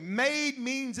perfect. Made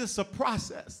means it's a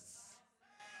process.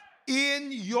 In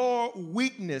your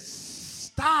weakness.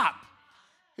 Stop.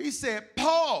 He said,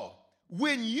 Paul,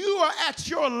 when you are at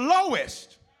your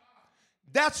lowest,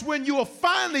 that's when you will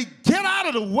finally get out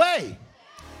of the way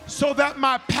so that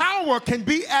my power can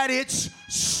be at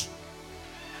its.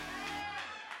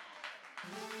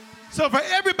 So for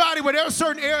everybody where there are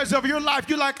certain areas of your life,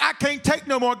 you're like, I can't take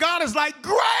no more. God is like,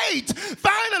 great.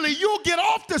 Finally, you'll get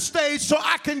off the stage so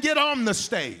I can get on the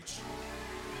stage.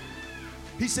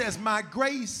 He says, my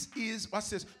grace is, watch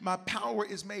this, my power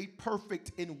is made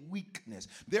perfect in weakness.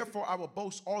 Therefore, I will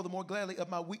boast all the more gladly of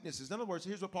my weaknesses. In other words,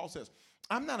 here's what Paul says.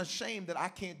 I'm not ashamed that I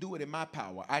can't do it in my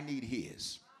power. I need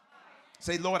his.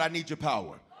 Say, Lord, I need your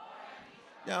power.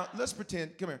 Now, let's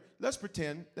pretend, come here. Let's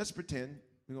pretend.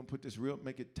 We're going to put this real,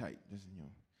 make it tight. Just,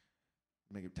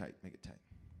 make it tight.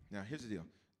 Now, here's the deal.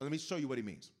 Let me show you what he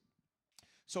means.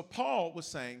 So Paul was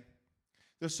saying,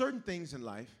 there's certain things in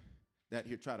life that,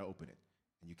 here, try to open it.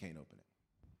 And you can't open it.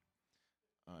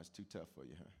 Oh, it's too tough for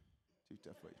you, huh? Too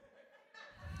tough for you.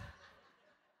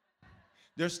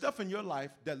 There's stuff in your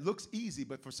life that looks easy,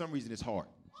 but for some reason it's hard.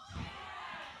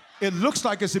 It looks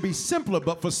like it should be simpler,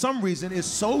 but for some reason it's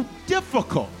so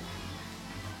difficult.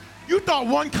 You thought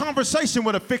one conversation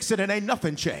would have fixed it and ain't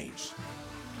nothing changed.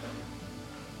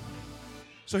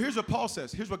 So here's what Paul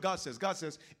says. Here's what God says. God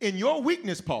says, in your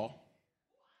weakness, Paul,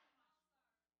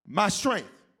 my strength.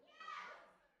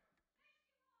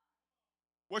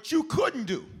 What you couldn't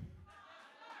do,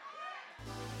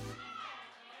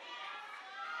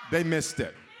 they missed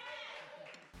it.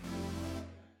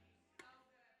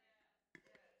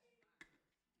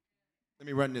 Let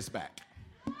me run this back.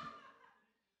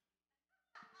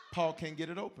 Paul can't get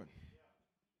it open.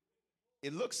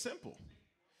 It looks simple.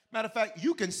 Matter of fact,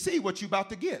 you can see what you're about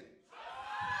to get.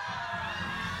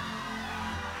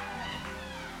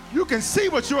 You can see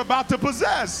what you're about to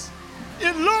possess.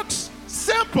 It looks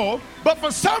simple, but for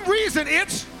some reason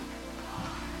it's.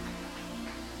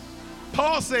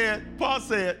 Paul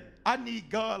said, I need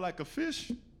God like a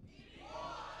fish.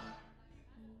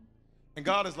 And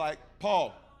God is like,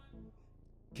 Paul,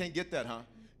 can't get that, huh?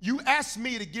 You asked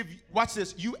me to give you, watch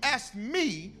this, you asked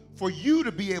me for you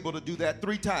to be able to do that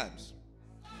 3 times.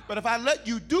 But if I let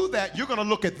you do that, you're going to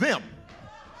look at them.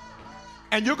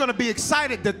 And you're going to be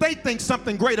excited that they think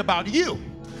something great about you.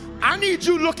 I need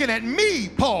you looking at me,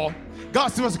 Paul. God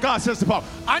says to Paul,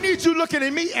 I need you looking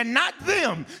at me and not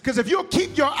them. Because if you'll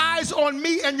keep your eyes on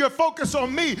me and your focus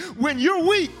on me, when you're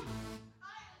weak,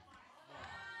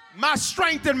 my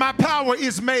strength and my power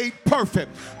is made perfect.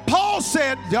 Paul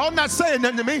said, y'all not saying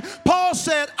nothing to me. Paul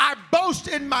said, I boast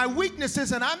in my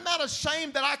weaknesses and I'm not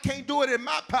ashamed that I can't do it in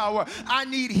my power. I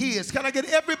need his. Can I get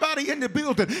everybody in the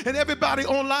building and everybody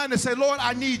online to say, Lord,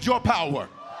 I need your power.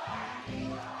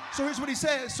 So here's what he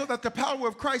says, so that the power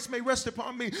of Christ may rest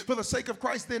upon me. For the sake of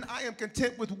Christ, then I am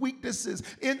content with weaknesses,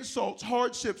 insults,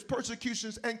 hardships,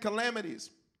 persecutions, and calamities.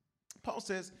 Paul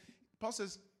says,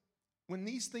 when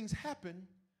these things happen,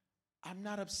 I'm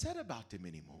not upset about them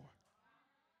anymore.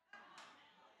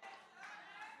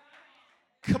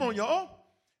 Come on, y'all.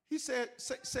 He said,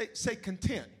 say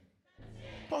content.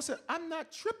 Paul said, I'm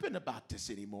not tripping about this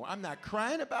anymore. I'm not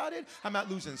crying about it. I'm not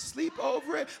losing sleep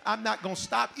over it. I'm not going to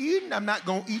stop eating. I'm not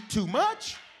going to eat too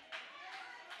much.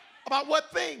 About what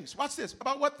things? Watch this.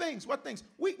 About what things? What things?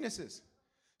 Weaknesses.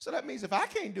 So that means if I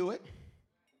can't do it,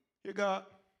 here, God,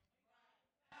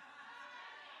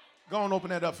 go on,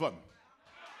 open that up for me.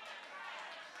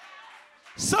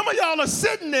 Some of y'all are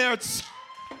sitting there.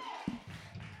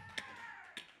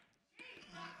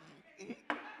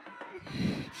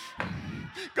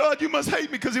 God, you must hate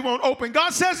me because he won't open.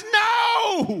 God says,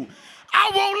 no,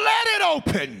 I won't let it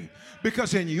open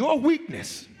because in your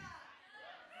weakness,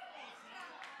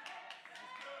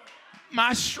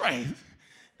 my strength.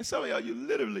 And some of y'all,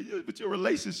 with your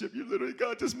relationship,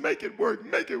 God, just make it work,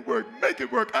 make it work, make it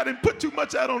work. I didn't put too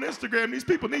much out on Instagram. These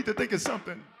people need to think it's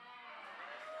something.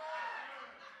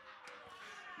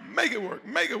 Make it work,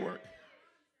 make it work.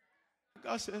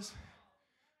 God says,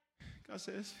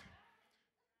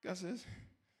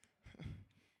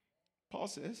 Paul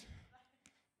says,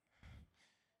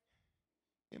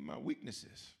 in my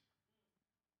weaknesses,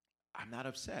 I'm not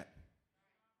upset.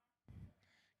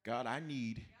 God, I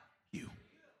need you.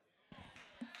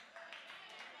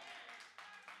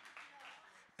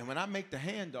 And when I make the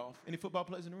handoff, any football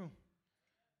players in the room?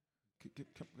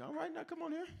 All right, now come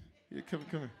on here. Come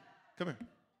here. Come on.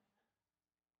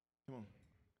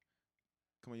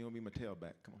 Come on, you're going to be my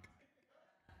tailback. Come on.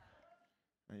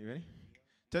 Are you ready?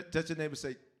 Touch your neighbor and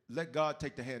say, let God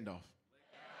take the handoff.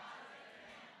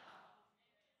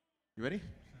 You ready?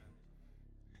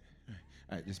 All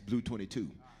right, this blue 22. Which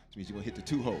means you're going to hit the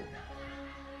 2 hole.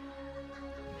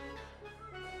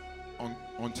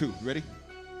 On 2. You ready?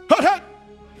 Hut!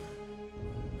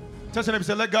 Touch your neighbor and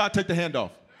say, let God take the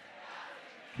handoff.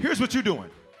 Here's what you're doing.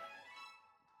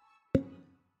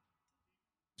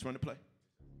 Let's run the play.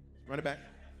 Run it back.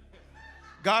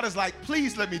 God is like,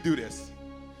 please let me do this.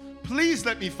 Please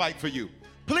let me fight for you.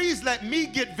 Please let me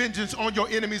get vengeance on your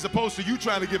enemies opposed to you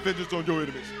trying to get vengeance on your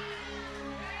enemies.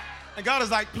 And God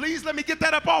is like, please let me get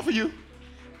that up off of you.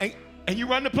 And you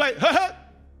run the play.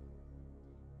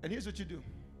 And here's what you do.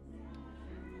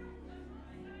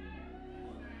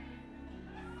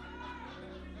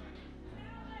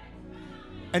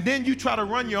 And then you try to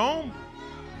run your own.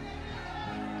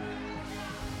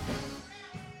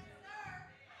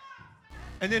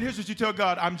 And then here's what you tell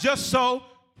God, I'm just so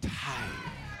tired.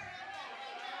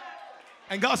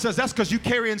 And God says, that's because you're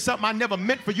carrying something I never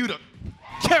meant for you to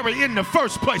carry in the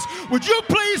first place. Would you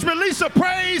please release a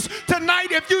praise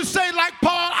tonight if you say like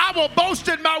Paul, I will boast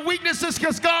in my weaknesses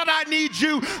because God, I need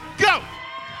you. Go.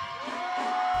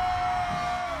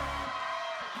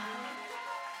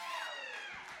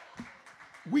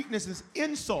 Weaknesses,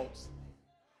 insults.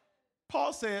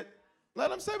 Paul said, let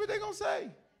them say what they're going to say.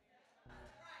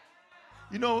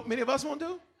 You know what many of us won't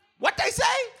do? What they say?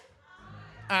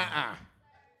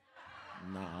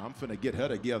 Nah, I'm finna get her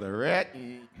together, right?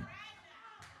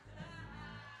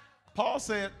 Paul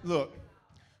said, look,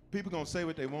 people gonna say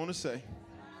what they want to say.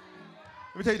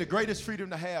 Let me tell you, the greatest freedom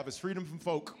to have is freedom from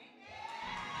folk.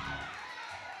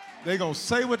 They gonna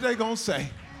say what they gonna say.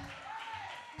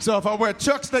 So if I wear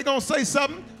Chucks, they gonna say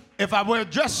something. If I wear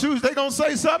dress shoes, they gonna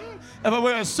say something. If I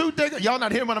wear a suit, y'all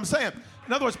not hearing what I'm saying.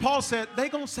 In other words, Paul said, they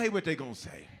gonna say what they gonna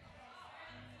say.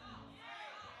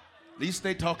 At least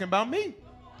they talking about me.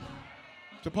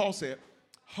 So Paul said,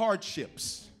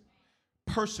 hardships,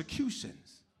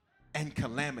 persecutions, and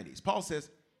calamities. Paul says,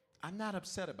 I'm not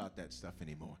upset about that stuff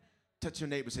anymore. Touch your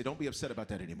neighbor and say, don't be upset about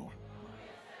that anymore.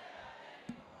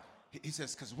 He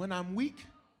says, because when I'm weak,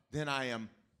 then I am.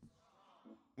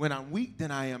 When I'm weak,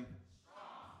 then I am.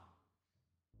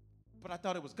 But I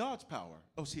thought it was God's power.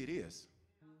 Oh, see, it is.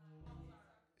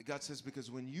 God says,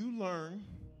 because when you learn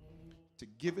to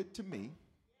give it to me,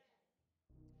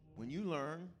 when you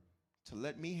learn to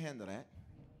let me handle that,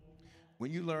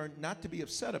 when you learn not to be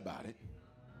upset about it,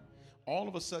 all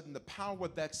of a sudden the power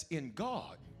that's in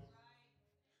God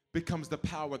becomes the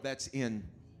power that's in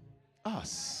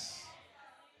us.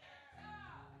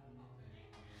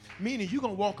 Meaning you're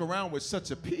going to walk around with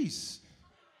such a peace.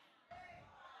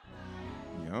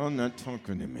 Y'all not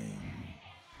talking to me.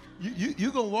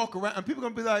 You're going to walk around and people are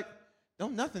going to be like,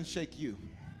 don't nothing shake you.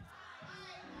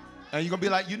 And you're going to be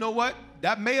like, you know what?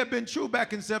 That may have been true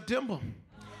back in September.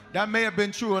 That may have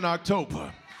been true in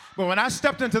October. But when I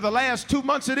stepped into the last 2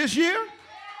 months of this year,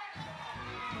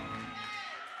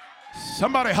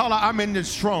 somebody holler, I'm in this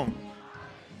strong.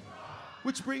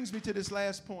 Which brings me to this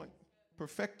last point.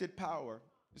 Perfected power,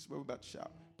 this is where we're about to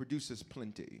shout, produces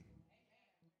plenty.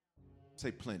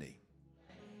 Say plenty.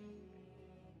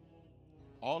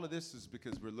 All of this is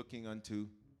because we're looking unto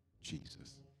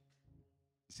Jesus.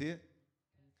 See it?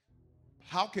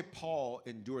 How could Paul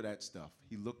endure that stuff?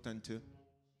 He looked unto.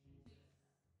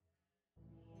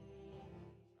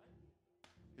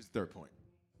 Here's the third point.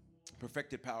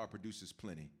 Perfected power produces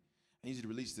plenty. I need you to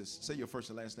release this. Say your first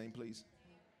and last name, please.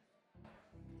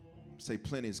 Say,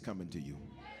 plenty is coming to you.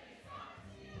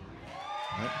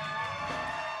 Right?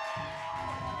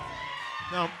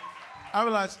 Now, I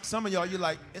realize some of y'all, you're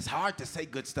like, it's hard to say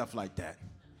good stuff like that.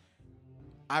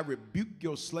 I rebuke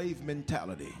your slave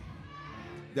mentality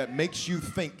that makes you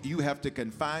think you have to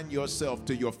confine yourself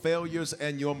to your failures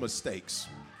and your mistakes.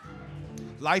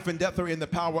 Life and death are in the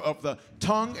power of the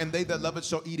tongue, and they that love it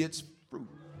shall eat its fruit.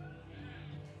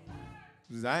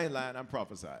 I ain't lying, I'm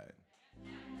prophesying.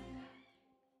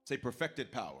 Say,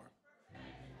 perfected power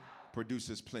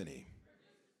produces plenty.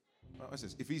 What's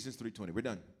this? Ephesians 3:20. We're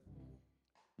done.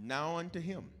 Now unto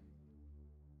him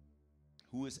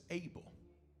who is able,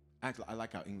 actually, I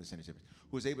like how English says it,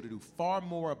 who is able to do far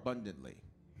more abundantly.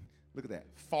 Look at that.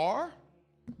 Far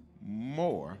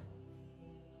more.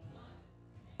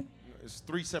 It's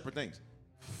three separate things.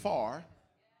 Far,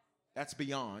 that's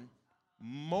beyond.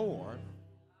 More,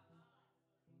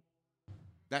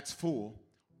 that's full.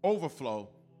 Overflow,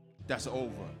 that's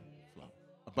overflow.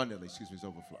 Abundantly, is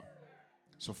overflow.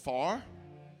 So far,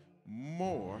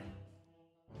 more.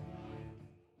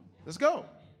 Let's go.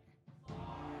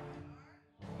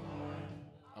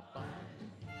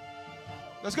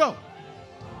 Let's go.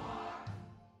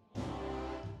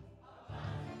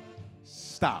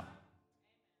 Stop.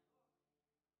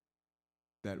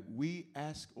 That we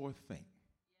ask or think.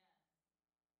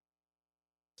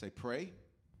 Say pray.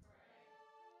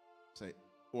 Say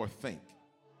or think.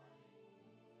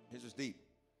 Here's what's deep.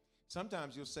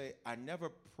 Sometimes you'll say, I never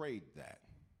prayed that,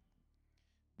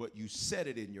 but you said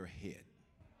it in your head.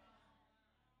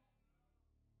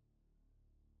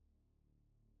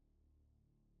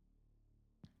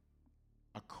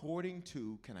 According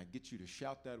to, can I get you to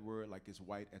shout that word like it's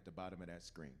white at the bottom of that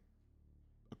screen?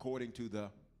 According to the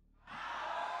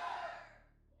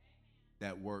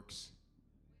that works.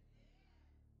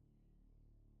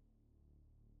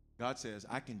 God says,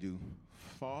 I can do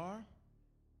far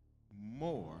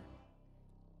more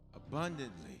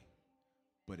abundantly,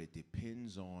 but it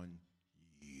depends on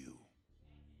you.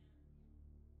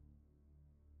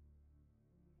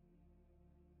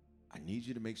 I need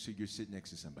you to make sure you're sitting next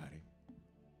to somebody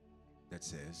that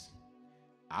says,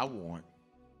 I want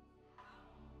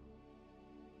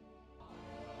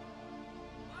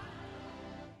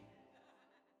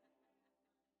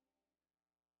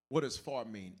what does far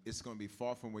mean? It's going to be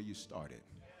far from where you started.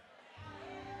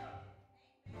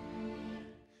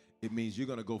 It means you're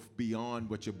going to go beyond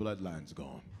what your bloodline's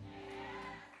gone.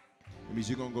 It means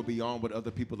you're going to go beyond what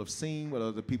other people have seen, what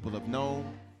other people have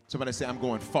known. Somebody say, I'm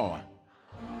going far.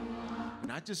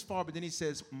 Not just far, but then he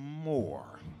says more.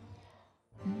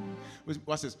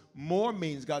 Watch this. More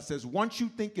means God says, once you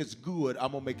think it's good,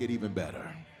 I'm going to make it even better.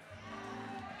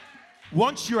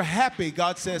 Once you're happy,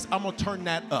 God says, I'm going to turn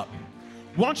that up.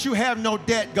 Once you have no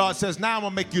debt, God says, now I'm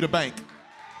going to make you the bank.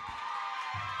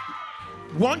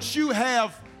 Once you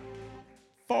have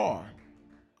far,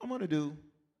 I'm going to do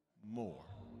more.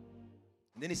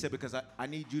 And then he said, because I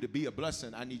need you to be a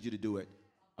blessing, I need you to do it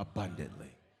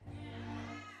abundantly.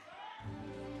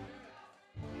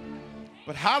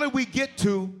 But how do we get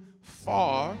to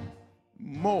far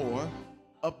more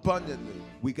abundantly?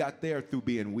 We got there through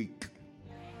being weak.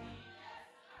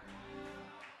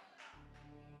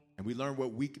 And we learned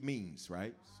what weak means,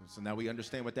 right? So now we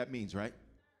understand what that means, right?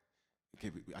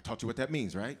 Okay, I taught you what that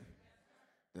means, right?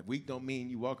 That weak don't mean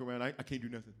you walk around, I can't do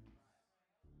nothing.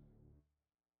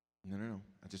 No.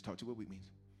 I just taught you what weak means.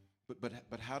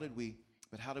 But how did we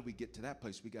get to that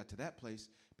place? We got to that place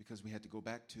because we had to go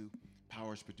back to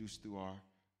powers produced through our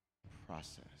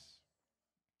process.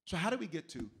 So how did we get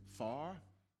to far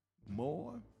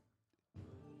more?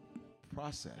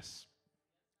 Process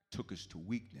took us to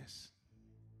weakness.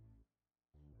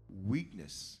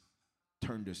 Weakness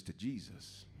turned us to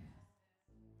Jesus.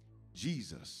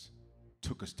 Jesus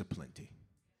took us to plenty.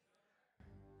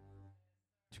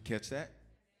 Did you catch that?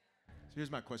 So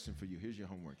here's my question for you. Here's your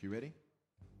homework. You ready?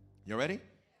 You ready?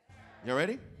 You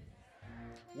ready?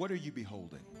 What are you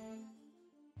beholding?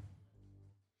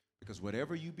 Because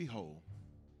whatever you behold,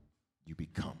 you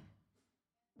become.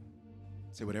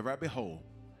 Say, whatever I behold,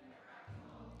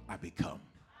 I become.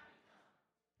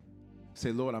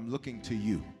 Say, Lord, I'm looking to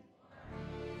you,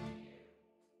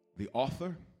 the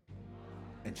author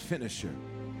and finisher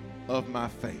of my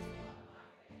faith.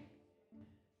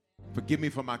 Forgive me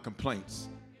for my complaints.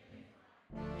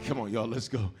 Come on, y'all, let's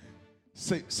go.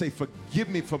 Say, forgive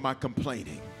me for my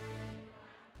complaining.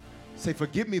 Say,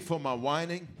 forgive me for my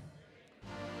whining.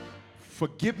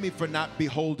 Forgive me for not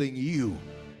beholding you.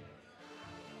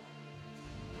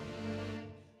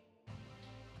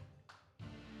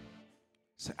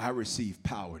 Say, I receive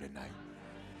power tonight.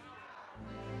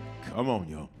 Come on,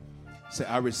 y'all. Say,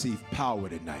 I receive power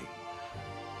tonight.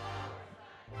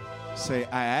 Say,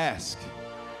 I ask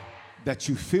that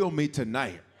you fill me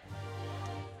tonight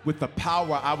with the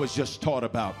power I was just taught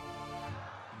about,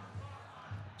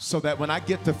 so that when I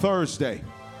get to Thursday,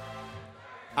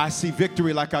 I see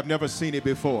victory like I've never seen it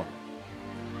before.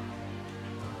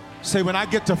 Say, when I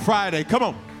get to Friday, come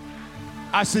on,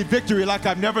 I see victory like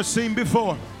I've never seen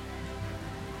before.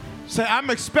 Say, I'm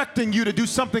expecting you to do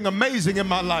something amazing in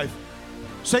my life.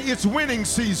 Say, it's winning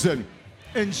season.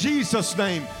 In Jesus'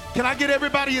 name. Can I get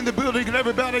everybody in the building and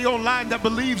everybody online that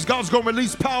believes God's going to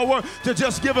release power to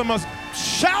just give him a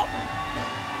shout?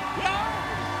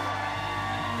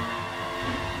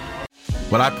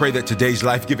 Well, I pray that today's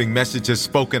life-giving message has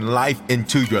spoken life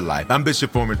into your life. I'm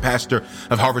Bishop Foreman, pastor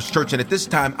of Harvest Church, and at this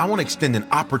time, I want to extend an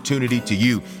opportunity to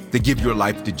you to give your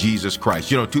life to Jesus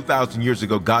Christ. You know, 2,000 years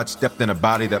ago, God stepped in a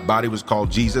body. That body was called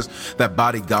Jesus. That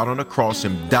body got on a cross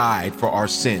and died for our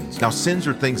sins. Now, sins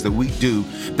are things that we do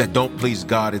that don't please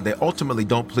God, and they ultimately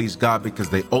don't please God because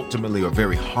they ultimately are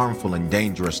very harmful and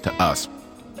dangerous to us.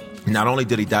 Not only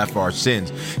did he die for our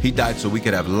sins, he died so we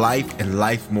could have life and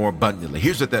life more abundantly.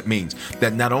 Here's what that means,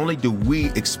 that not only do we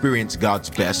experience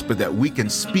God's best, but that we can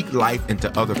speak life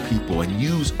into other people and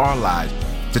use our lives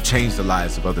to change the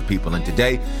lives of other people. And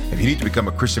today, if you need to become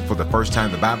a Christian for the first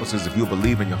time, the Bible says if you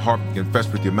believe in your heart and confess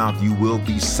with your mouth, you will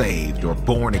be saved or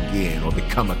born again or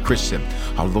become a Christian.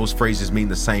 All those phrases mean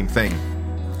the same thing.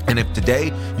 And if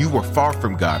today you were far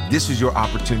from God, this is your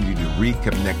opportunity to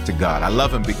reconnect to God. I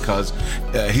love him because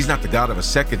he's not the God of a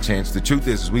second chance. The truth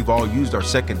is we've all used our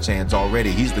second chance already.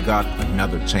 He's the God of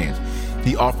another chance.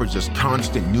 He offers us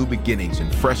constant new beginnings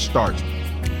and fresh starts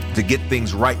to get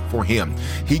things right for him.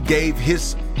 He gave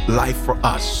his life for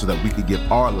us so that we could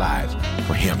give our lives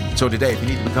for him. So today, if you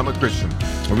need to become a Christian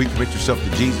or recommit yourself to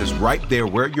Jesus right there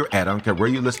where you're at, I don't care where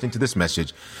you're listening to this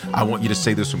message, I want you to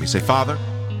say this with me. Say, Father,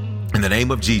 in the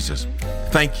name of Jesus,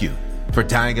 thank you for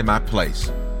dying in my place.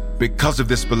 Because of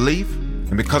this belief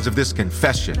and because of this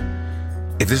confession,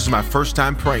 if this is my first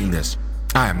time praying this,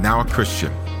 I am now a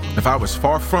Christian. If I was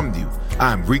far from you,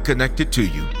 I am reconnected to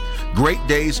you. Great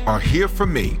days are here for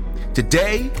me.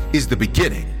 Today is the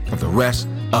beginning of the rest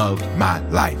of my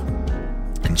life.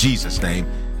 In Jesus' name,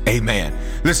 amen.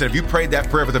 Listen, if you prayed that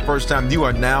prayer for the first time, you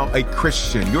are now a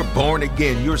Christian. You're born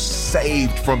again. You're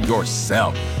saved from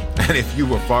yourself. And if you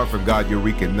were far from God, you're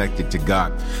reconnected to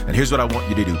God. And here's what I want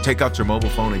you to do. Take out your mobile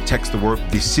phone and text the word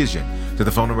decision to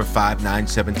the phone number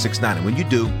 59769. And when you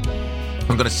do,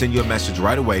 I'm going to send you a message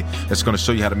right away that's going to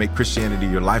show you how to make Christianity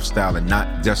your lifestyle and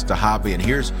not just a hobby. And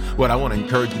here's what I want to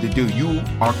encourage you to do. You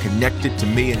are connected to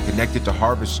me and connected to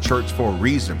Harvest Church for a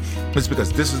reason. It's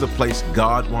because this is the place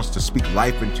God wants to speak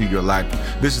life into your life.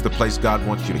 This is the place God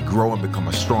wants you to grow and become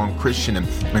a strong Christian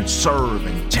and serve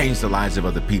and change the lives of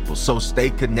other people. So stay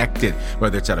connected,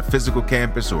 whether it's at a physical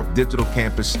campus or a digital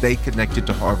campus. Stay connected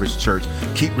to Harvest Church.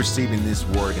 Keep receiving this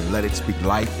word and let it speak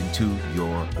life into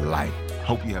your life.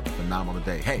 Hope you have a phenomenal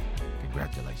day. Hey,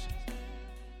 congratulations.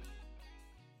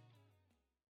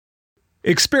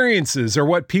 Experiences are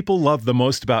what people love the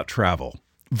most about travel.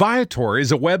 Viator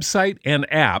is a website and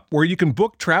app where you can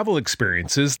book travel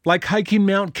experiences like hiking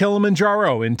Mount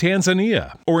Kilimanjaro in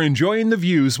Tanzania or enjoying the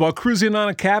views while cruising on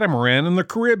a catamaran in the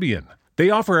Caribbean. They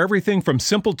offer everything from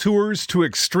simple tours to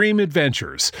extreme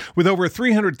adventures. With over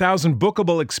 300,000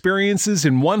 bookable experiences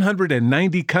in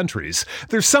 190 countries,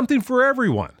 there's something for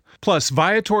everyone. Plus,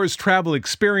 Viator's travel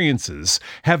experiences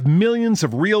have millions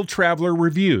of real traveler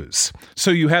reviews,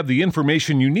 so you have the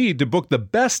information you need to book the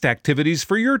best activities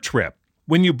for your trip.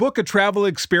 When you book a travel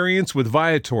experience with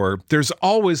Viator, there's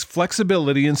always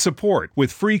flexibility and support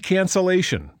with free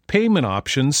cancellation, payment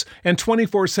options, and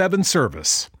 24/7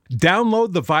 service.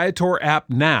 Download the Viator app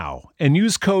now and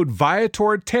use code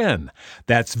Viator10.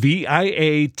 That's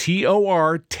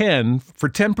Viator 10 for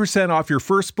 10% off your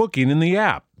first booking in the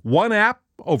app. One app,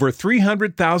 over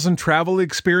 300,000 travel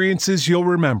experiences you'll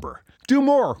remember. Do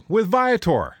more with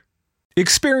Viator.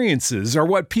 Experiences are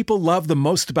what people love the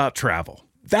most about travel.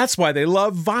 That's why they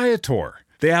love Viator.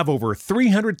 They have over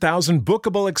 300,000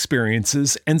 bookable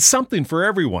experiences and something for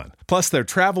everyone. Plus, their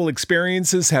travel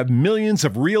experiences have millions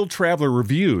of real traveler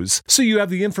reviews, so you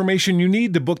have the information you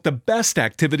need to book the best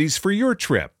activities for your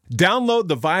trip. Download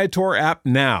the Viator app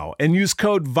now and use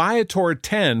code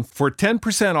Viator10 for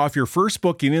 10% off your first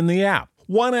booking in the app.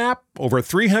 One app, over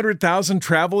 300,000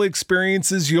 travel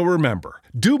experiences you'll remember.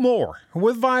 Do more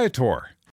with Viator.